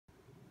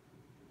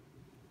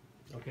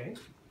Okay.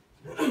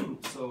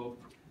 So,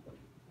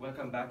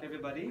 welcome back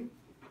everybody.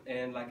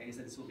 And like I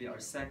said, this will be our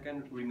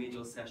second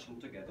remedial session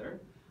together,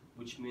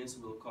 which means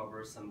we'll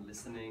cover some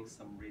listening,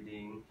 some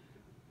reading,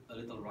 a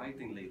little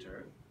writing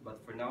later.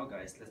 But for now,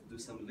 guys, let's do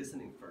some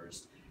listening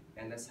first.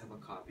 And let's have a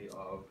copy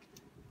of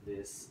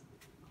this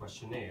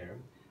questionnaire.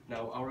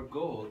 Now, our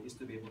goal is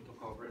to be able to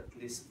cover at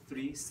least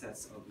 3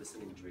 sets of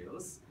listening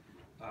drills,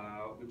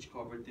 which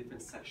cover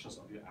different sections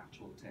of your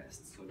actual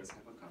test. So let's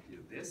have a copy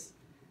of this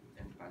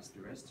and pass the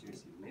rest to your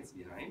seatmates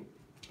behind.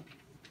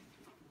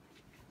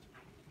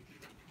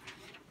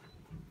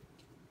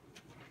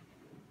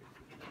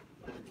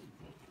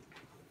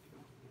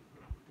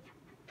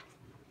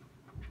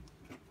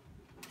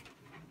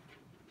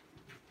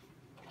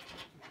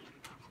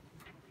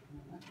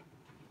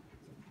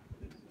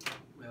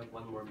 We have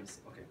one more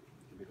missing. Okay,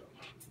 here we go.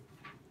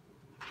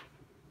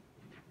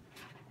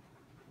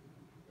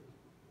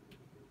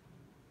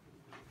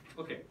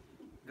 Okay,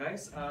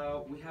 guys,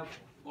 we have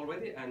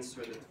already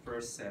answered the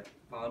first set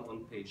found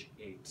on page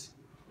 8.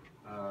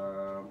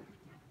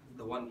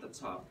 The one at the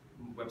top,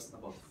 webs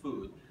about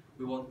food.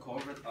 We won't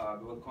cover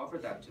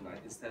that tonight.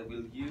 Instead,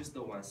 we'll use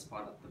the one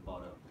spot at the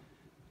bottom,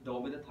 the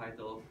one with the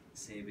title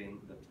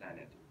 "Saving the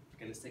Planet."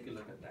 Okay, let's take a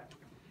look at that.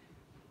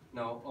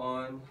 Now,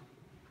 on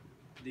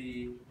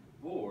the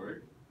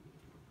board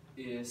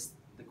is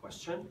the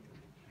question.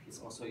 It's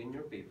also in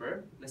your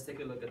paper. Let's take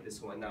a look at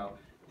this one now.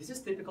 This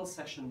is typical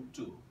session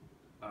 2.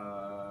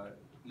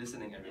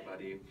 Listening,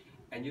 everybody,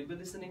 and you'll be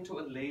listening to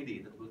a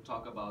lady that will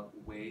talk about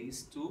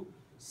ways to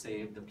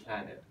save the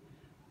planet.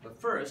 But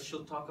first,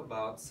 she'll talk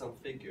about some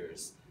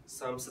figures,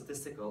 some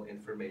statistical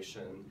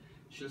information.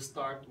 She'll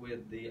start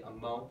with the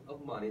amount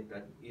of money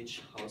that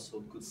each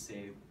household could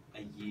save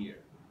a year.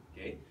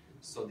 Okay,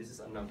 so this is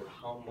a number.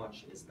 How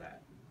much is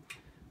that?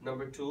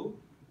 Number 2,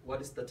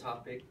 what is the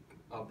topic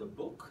of the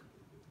book?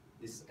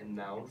 This is a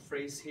noun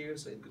phrase here,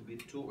 so it could be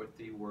 2 or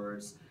 3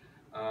 words.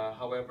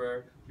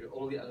 However, you're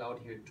only allowed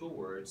here 2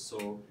 words,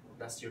 so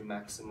that's your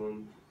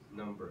maximum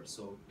number.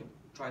 So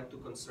try to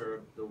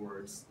conserve the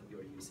words that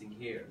you're using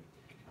here.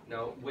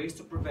 Now, ways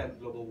to prevent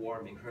global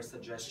warming, her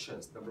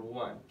suggestions. Number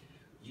 1,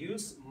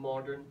 use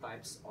modern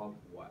types of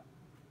what?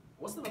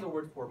 What's another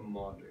word for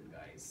modern,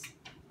 guys?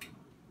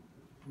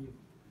 New.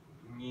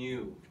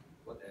 New.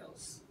 What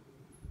else?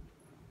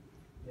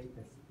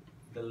 Latest.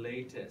 The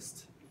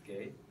latest.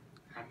 Okay.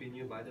 Happy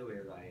New, by the way,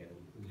 Ryan.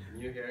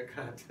 New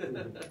haircut.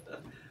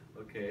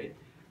 Okay.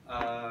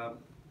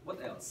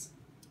 What else?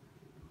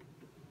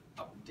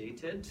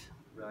 Updated,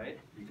 right?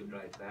 You could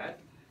write that.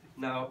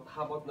 Now,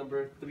 how about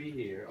number 3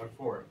 here, or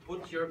 4?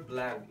 Put your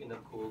blank in a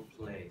cool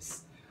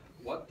place.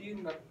 What do you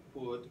not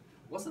put?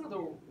 What's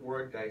another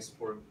word, guys,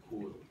 for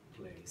cool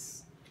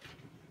place?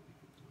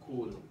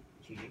 Cool.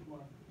 Chili.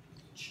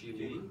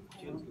 Chili.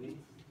 Chili.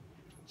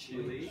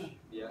 Chili.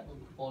 Yeah.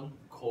 Cold.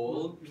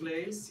 Cold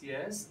place,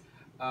 yes.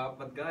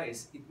 But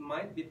guys, it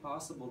might be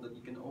possible that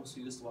you can also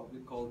use what we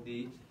call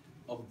the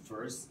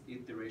obverse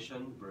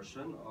iteration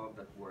version of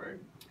that word.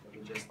 Let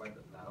me just write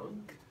that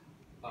down.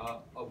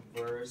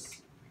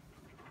 Obverse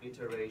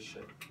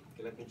iteration.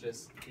 Okay, let me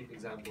just keep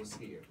examples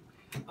here.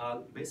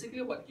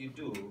 Basically what you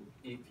do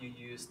if you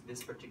use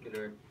this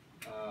particular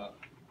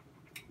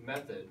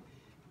method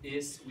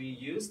is we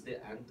use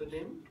the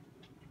antonym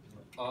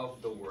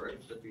of the word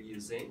that we're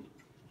using,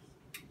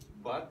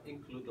 but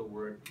include the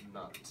word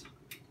not.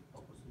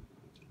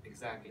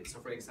 Exactly. So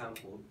for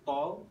example,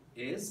 tall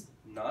is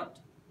not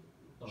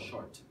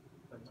short.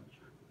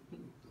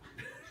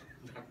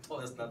 Tall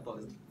is not tall,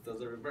 it's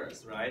the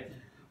reverse, right?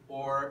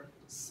 Or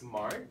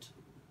smart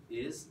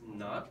is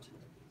not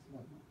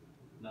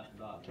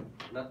dull.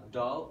 not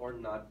dull or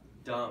not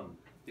dumb.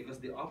 Because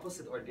the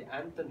opposite or the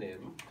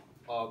antonym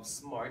of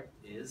smart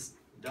is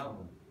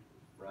dumb,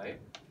 right?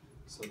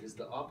 So this is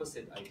the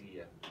opposite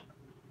idea.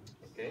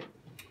 Okay?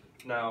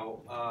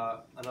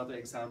 Now, another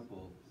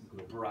example.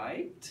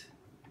 Bright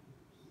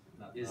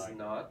is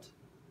not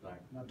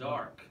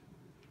dark.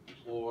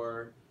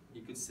 Or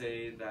you could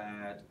say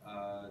that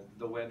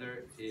the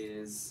weather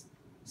is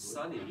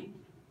sunny,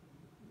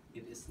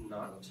 it is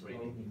not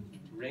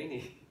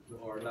rainy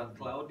or not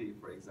cloudy,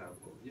 for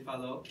example. You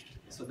follow?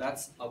 So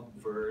that's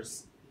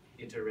obverse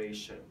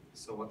iteration.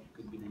 So what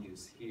could be the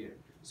use here?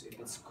 So if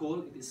it's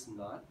cool, it is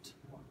not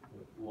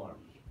warm.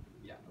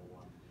 Yeah.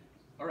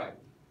 All right.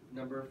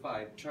 Number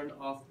 5, turn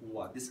off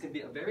what? This can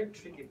be a very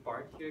tricky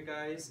part here,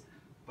 guys,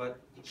 but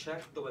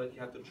check the one that you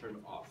have to turn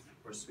off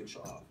or switch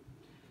off.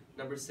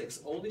 Number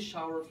 6, only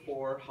shower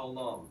for how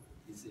long?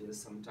 This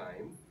is some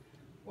time.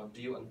 What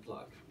do you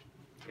unplug?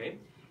 Okay.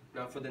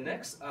 Now for the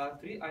next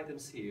 3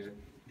 items here,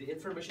 the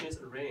information is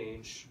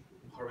arranged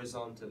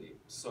horizontally.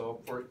 So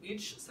for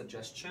each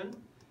suggestion,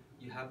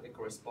 you have a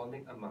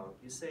corresponding amount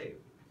you save.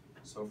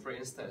 So for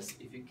instance,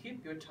 if you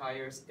keep your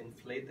tires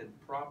inflated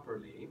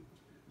properly,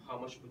 how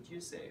much would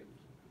you save?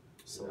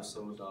 So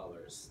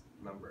dollars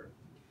number.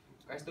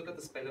 Guys, look at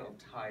the spelling of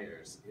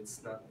tires.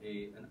 It's not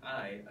an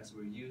I as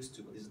we're used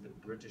to, but this is the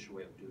British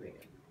way of doing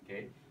it.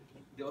 Okay.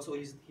 They also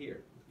use it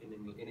here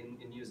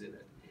in using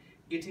it.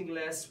 Eating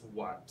less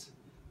what?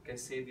 can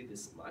save you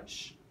this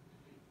much.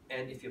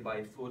 And if you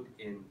buy food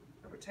in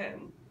number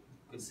 10,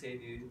 could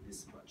save you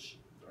this much.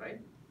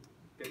 Alright?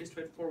 Very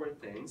straightforward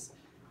things.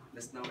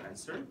 Let's now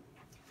answer.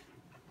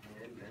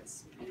 And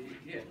let's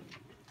begin.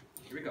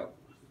 Here we go.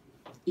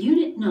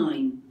 Unit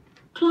 9,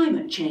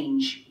 Climate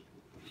Change.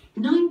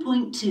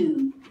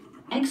 9.2,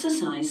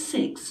 Exercise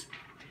 6.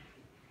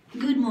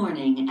 Good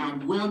morning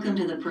and welcome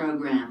to the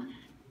program.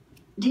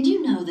 Did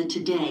you know that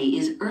today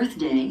is Earth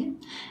Day?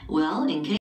 Well, in case